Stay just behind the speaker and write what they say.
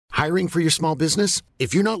Hiring for your small business?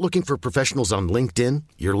 If you're not looking for professionals on LinkedIn,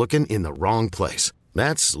 you're looking in the wrong place.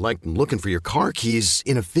 That's like looking for your car keys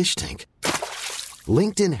in a fish tank.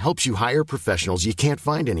 LinkedIn helps you hire professionals you can't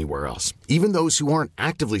find anywhere else, even those who aren't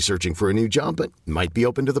actively searching for a new job but might be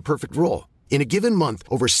open to the perfect role. In a given month,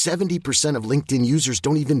 over 70% of LinkedIn users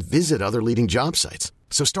don't even visit other leading job sites.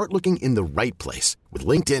 So start looking in the right place. With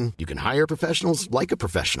LinkedIn, you can hire professionals like a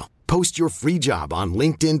professional. Post your free job on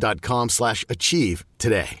linkedin.com/achieve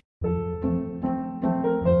today.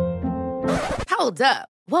 Hold up.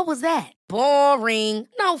 What was that? Boring.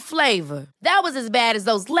 No flavor. That was as bad as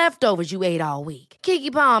those leftovers you ate all week.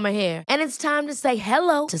 Keke Palmer here. And it's time to say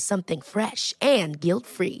hello to something fresh and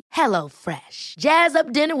guilt-free. Hello Fresh. Jazz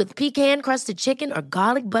up dinner with pecan-crusted chicken or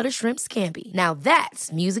garlic butter shrimp scampi. Now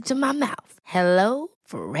that's music to my mouth. Hello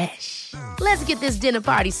Fresh. Let's get this dinner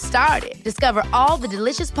party started. Discover all the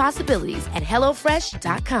delicious possibilities at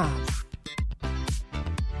hellofresh.com.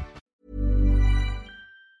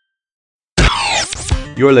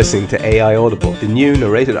 You're listening to AI Audible, the new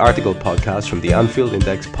narrated article podcast from the Anfield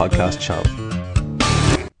Index podcast channel.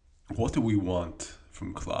 What Do We Want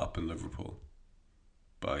from Klopp in Liverpool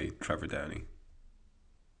by Trevor Downey.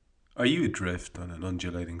 Are you adrift on an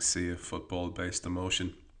undulating sea of football-based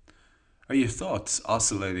emotion? Are your thoughts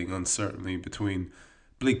oscillating uncertainly between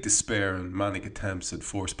bleak despair and manic attempts at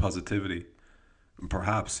forced positivity? And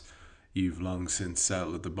perhaps you've long since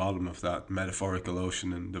settled at the bottom of that metaphorical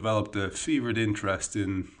ocean and developed a fevered interest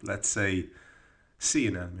in, let's say, sea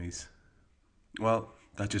anemones. Well,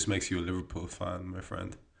 that just makes you a Liverpool fan, my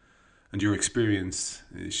friend. And your experience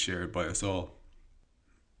is shared by us all.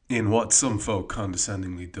 In what some folk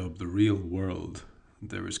condescendingly dub the real world,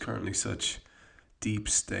 there is currently such deep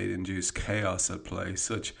state-induced chaos at play,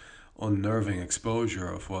 such unnerving exposure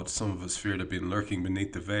of what some of us feared had been lurking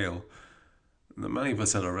beneath the veil, that many of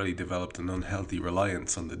us had already developed an unhealthy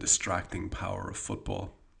reliance on the distracting power of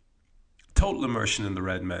football. Total immersion in the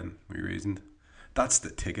red men, we reasoned. That's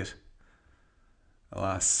the ticket.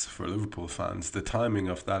 Alas, for Liverpool fans, the timing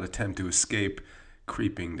of that attempt to escape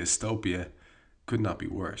creeping dystopia could not be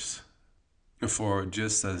worse. For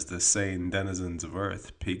just as the sane denizens of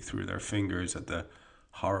Earth peek through their fingers at the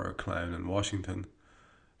horror clown in Washington,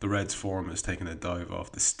 the Reds' form has taken a dive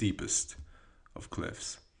off the steepest of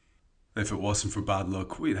cliffs. If it wasn't for bad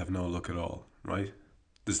luck, we'd have no luck at all, right?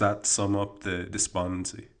 Does that sum up the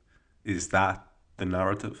despondency? Is that the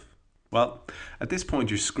narrative? Well, at this point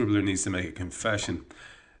your scribbler needs to make a confession.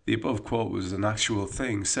 The above quote was an actual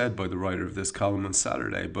thing said by the writer of this column on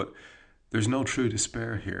Saturday, but there's no true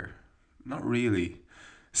despair here. Not really.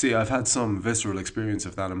 See, I've had some visceral experience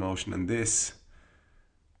of that emotion, and this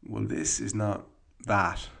is not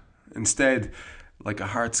that. Instead, like a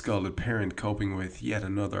heart-scalded parent coping with yet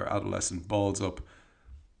another adolescent balls up,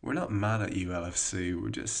 we're not mad at you, LFC,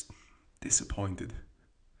 we're just disappointed.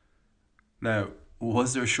 Now,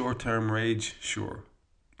 was there short-term rage? Sure.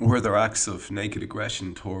 Were there acts of naked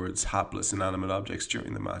aggression towards hapless inanimate objects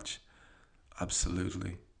during the match?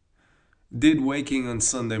 Absolutely. Did waking on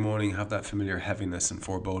Sunday morning have that familiar heaviness and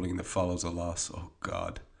foreboding that follows a loss? Oh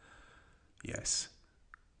God. Yes.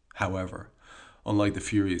 However, unlike the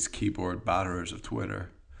furious keyboard batterers of Twitter,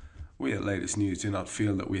 we at Latest News do not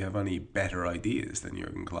feel that we have any better ideas than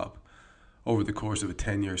Jurgen Klopp. Over the course of a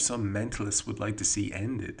tenure, some mentalists would like to see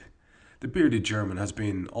ended. The bearded German has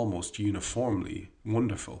been almost uniformly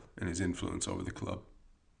wonderful in his influence over the club.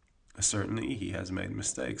 Certainly, he has made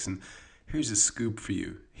mistakes, and here's a scoop for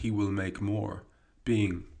you. He will make more,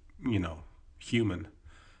 being, human.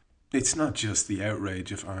 It's not just the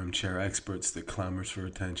outrage of armchair experts that clamours for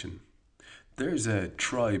attention. There's a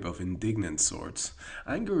tribe of indignant sorts,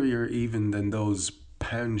 angrier even than those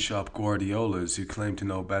pound shop Guardiolas who claim to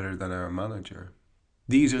know better than our manager.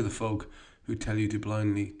 These are the folk who tell you to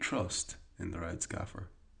blindly trust in the Reds gaffer.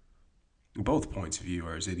 Both points of view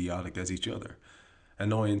are as idiotic as each other.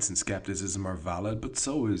 Annoyance and scepticism are valid, but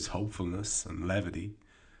so is hopefulness and levity.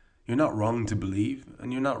 You're not wrong to believe,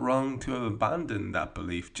 and you're not wrong to have abandoned that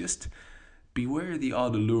belief. Just beware the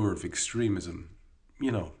odd allure of extremism,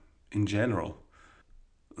 in general.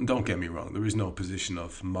 Don't get me wrong, there is no position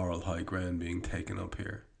of moral high ground being taken up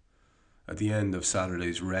here. At the end of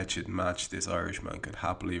Saturday's wretched match, this Irishman could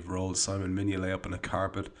happily have rolled Simon Mignolet up on a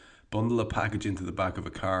carpet, bundled a package into the back of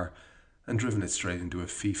a car, and driven it straight into a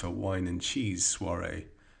FIFA wine and cheese soiree.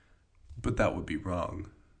 But that would be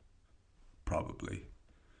wrong. Probably.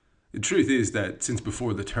 The truth is that since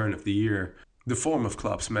before the turn of the year, the form of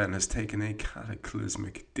Klopp's men has taken a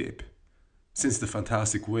cataclysmic dip. Since the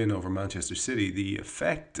fantastic win over Manchester City, the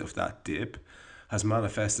effect of that dip has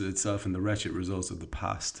manifested itself in the wretched results of the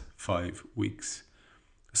past 5 weeks.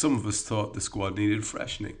 Some of us thought the squad needed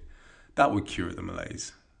freshening, That would cure the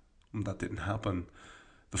malaise. That didn't happen.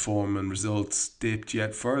 The form and results dipped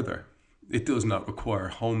yet further. It does not require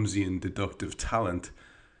Holmesian deductive talent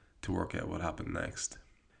to work out what happened next.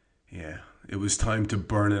 Yeah, it was time to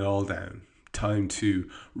burn it all down. Time to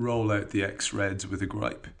roll out the ex-Reds with a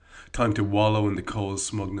gripe. Time to wallow in the cold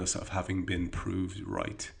smugness of having been proved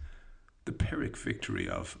right. The Pyrrhic victory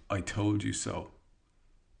of I told you so.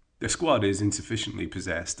 The squad is insufficiently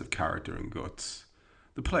possessed of character and guts.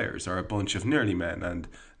 The players are a bunch of nearly men and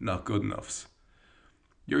not good enoughs.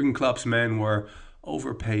 Jurgen Klopp's men were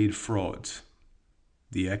overpaid frauds.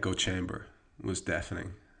 The echo chamber was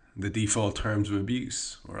deafening. The default terms of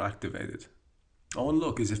abuse were activated. Oh, and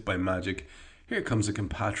look, as if by magic, here comes a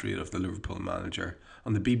compatriot of the Liverpool manager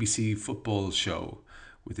on the BBC football show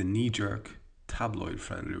with a knee-jerk,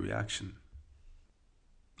 tabloid-friendly reaction.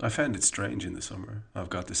 I found it strange in the summer, I've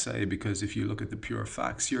got to say, because if you look at the pure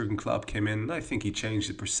facts, Jurgen Klopp came in and I think he changed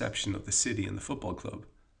the perception of the city and the football club.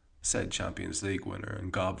 Said Champions League winner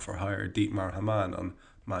and gob for hire Dietmar Hamann on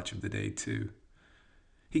Match of the Day 2.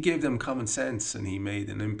 He gave them common sense and he made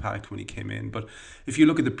an impact when he came in. But if you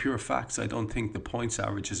look at the pure facts, I don't think the points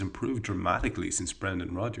average has improved dramatically since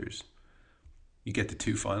Brendan Rodgers. You get to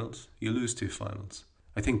 2 finals, you lose 2 finals.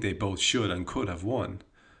 I think they both should and could have won,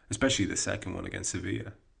 especially the second one against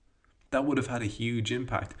Sevilla. That would have had a huge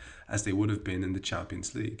impact as they would have been in the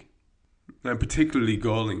Champions League. Now, particularly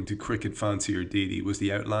galling to cricket fancier Didi was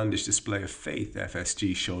the outlandish display of faith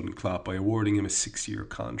FSG showed in Klopp by awarding him a 6-year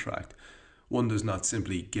contract. One does not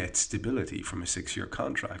simply get stability from a 6-year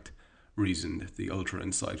contract, reasoned the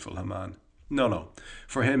ultra-insightful Hamann. No.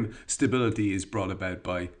 For him, stability is brought about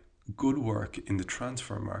by good work in the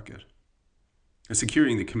transfer market.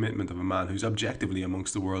 Securing the commitment of a man who's objectively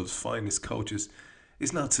amongst the world's finest coaches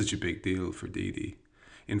is not such a big deal for Didi.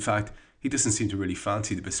 In fact, he doesn't seem to really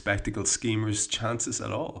fancy the bespectacled schemer's chances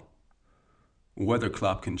at all. Whether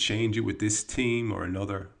Klopp can change it with this team or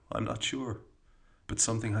another, I'm not sure. But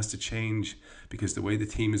something has to change because the way the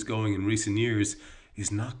team is going in recent years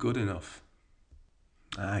is not good enough.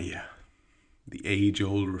 The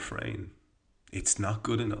age-old refrain. It's not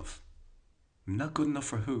good enough. Not good enough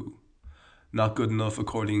for who? Not good enough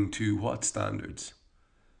according to what standards?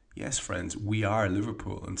 Yes, friends, we are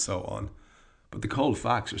Liverpool and so on. But the cold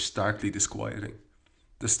facts are starkly disquieting.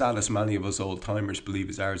 The status many of us old-timers believe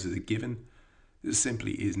is ours as a given, it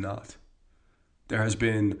simply is not. There has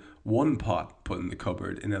been 1 pot put in the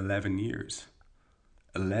cupboard in 11 years.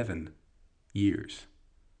 11 years.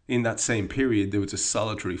 In that same period, there was a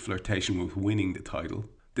solitary flirtation with winning the title.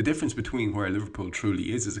 The difference between where Liverpool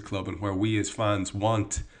truly is as a club and where we as fans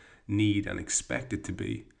want, need and expect it to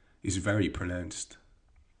be is very pronounced.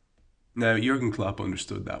 Now, Jurgen Klopp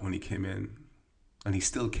understood that when he came in. And he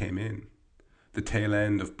still came in. The tail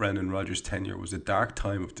end of Brendan Rodgers' tenure was a dark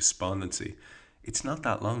time of despondency. It's not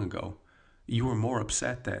that long ago. You were more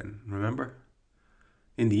upset then, remember?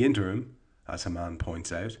 In the interim, as Hamann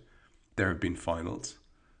points out, there have been finals.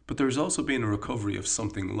 But there has also been a recovery of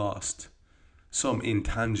something lost. Some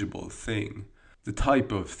intangible thing. The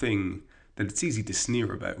type of thing that it's easy to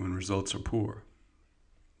sneer about when results are poor.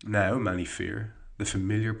 Now, many fear, the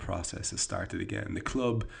familiar process has started again. The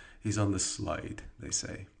club is on the slide, they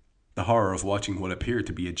say. The horror of watching what appeared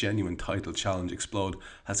to be a genuine title challenge explode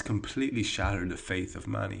has completely shattered the faith of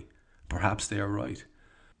many. Perhaps they are right.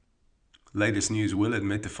 Latest news will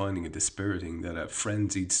admit to finding it dispiriting that a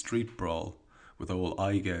frenzied street brawl with old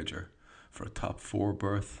eye-gouger for a top 4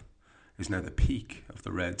 berth is now the peak of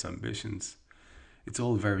the Reds' ambitions. It's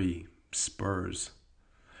all very Spurs.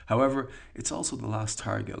 However, it's also the last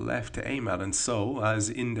target left to aim at, and so, as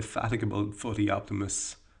indefatigable footy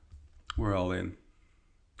optimists, we're all in.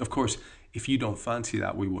 Of course, if you don't fancy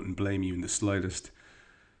that, we wouldn't blame you in the slightest.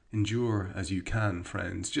 Endure as you can,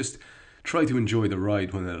 friends. Just try to enjoy the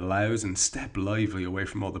ride when it allows and step lively away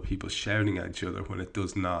from all the people shouting at each other when it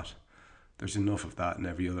does not. There's enough of that in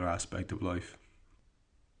every other aspect of life.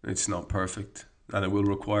 It's not perfect, and it will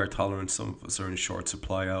require tolerance some of us are in short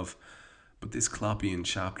supply of, but this Kloppian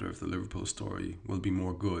chapter of the Liverpool story will be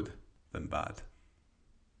more good than bad.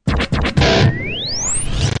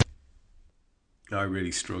 I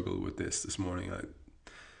really struggled with this morning.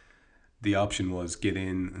 The option was get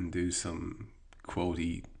in and do some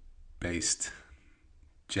quotey based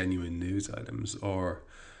genuine news items, or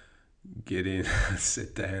get in,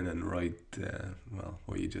 sit down and write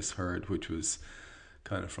what you just heard, which was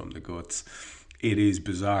kind of from the guts. It is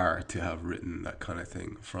bizarre to have written that kind of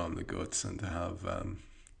thing from the guts and to have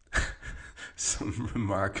some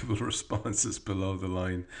remarkable responses below the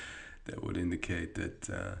line that would indicate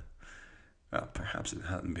that perhaps it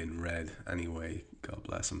hadn't been read anyway. God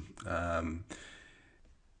bless him.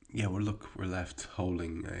 we're left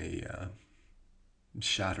holding a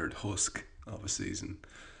shattered husk of a season.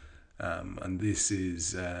 And this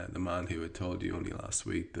is the man who had told you only last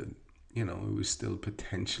week that, it was still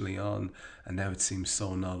potentially on, and now it seems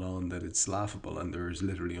so not on that it's laughable, and there's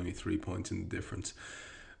literally only 3 points in the difference.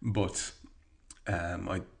 But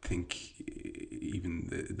I think even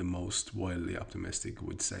the most wildly optimistic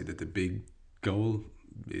would say that the big goal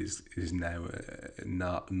is now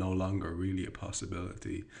no longer really a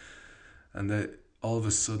possibility, and that all of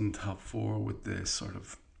a sudden top four with the sort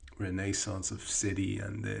of renaissance of City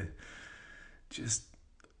and the just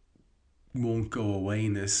won't go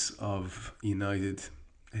awayness of United,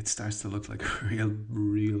 it starts to look like a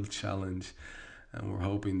real challenge. And we're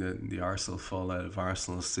hoping that the Arsenal fall out of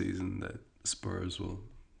Arsenal's season, that Spurs will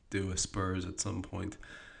do a Spurs at some point.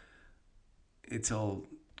 It's all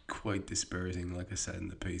quite dispiriting, like I said in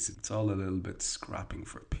the piece. It's all a little bit scrapping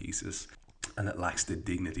for pieces, and it lacks the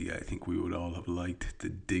dignity I think we would all have liked, the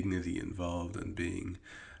dignity involved in being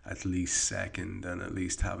at least second, and at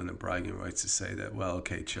least having a bragging rights to say that, well,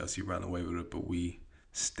 okay, Chelsea ran away with it, but we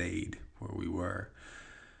stayed where we were.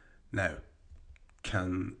 Now,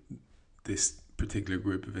 can this particular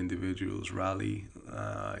group of individuals rally?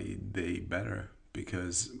 They better,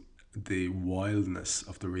 because the wildness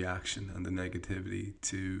of the reaction and the negativity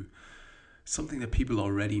to something that people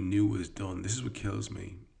already knew was done. This is what kills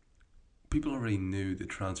me. People already knew the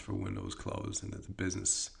transfer window was closed and that the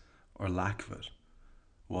business, or lack of it,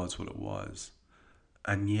 was what it was.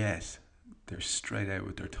 And yet, they're straight out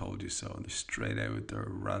with their told you so. They're straight out with their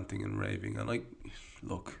ranting and raving. And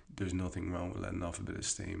look, there's nothing wrong with letting off a bit of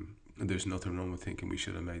steam. There's nothing wrong with thinking we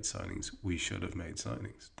should have made signings. We should have made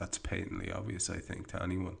signings. That's patently obvious, I think, to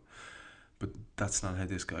anyone. But that's not how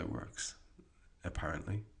this guy works,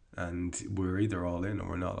 apparently. And we're either all in or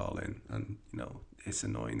we're not all in. And, it's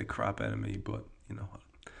annoying the crap out of me, but you know what?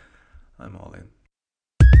 I'm all in.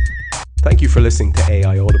 Thank you for listening to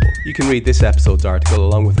AI Audible. You can read this episode's article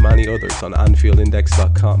along with many others on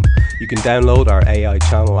AnfieldIndex.com. You can download our AI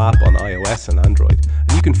channel app on iOS and Android.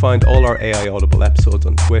 And you can find all our AI Audible episodes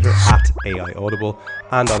on Twitter @AI Audible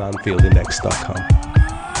and on AnfieldIndex.com.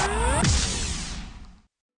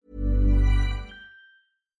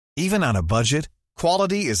 Even on a budget,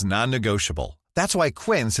 quality is non-negotiable. That's why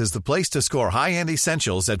Quince is the place to score high-end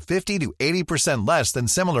essentials at 50 to 80% less than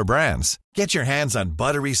similar brands. Get your hands on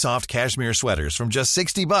buttery soft cashmere sweaters from just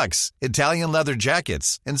 $60, Italian leather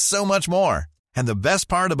jackets, and so much more. And the best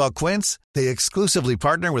part about Quince, they exclusively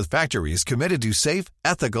partner with factories committed to safe,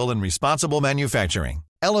 ethical, and responsible manufacturing.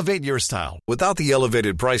 Elevate your style without the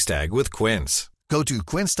elevated price tag with Quince. Go to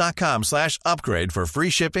quince.com/upgrade for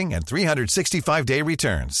free shipping and 365-day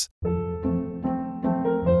returns.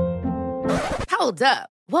 Hold up.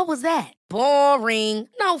 What was that? Boring.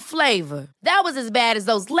 No flavor. That was as bad as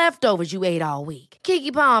those leftovers you ate all week.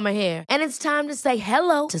 Keke Palmer here, and it's time to say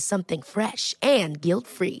hello to something fresh and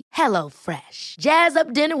guilt-free. Hello Fresh. Jazz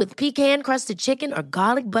up dinner with pecan-crusted chicken or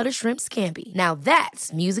garlic butter shrimp scampi. Now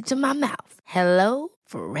that's music to my mouth. Hello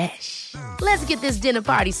Fresh. Let's get this dinner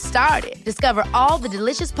party started. Discover all the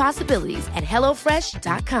delicious possibilities at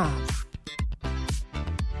HelloFresh.com.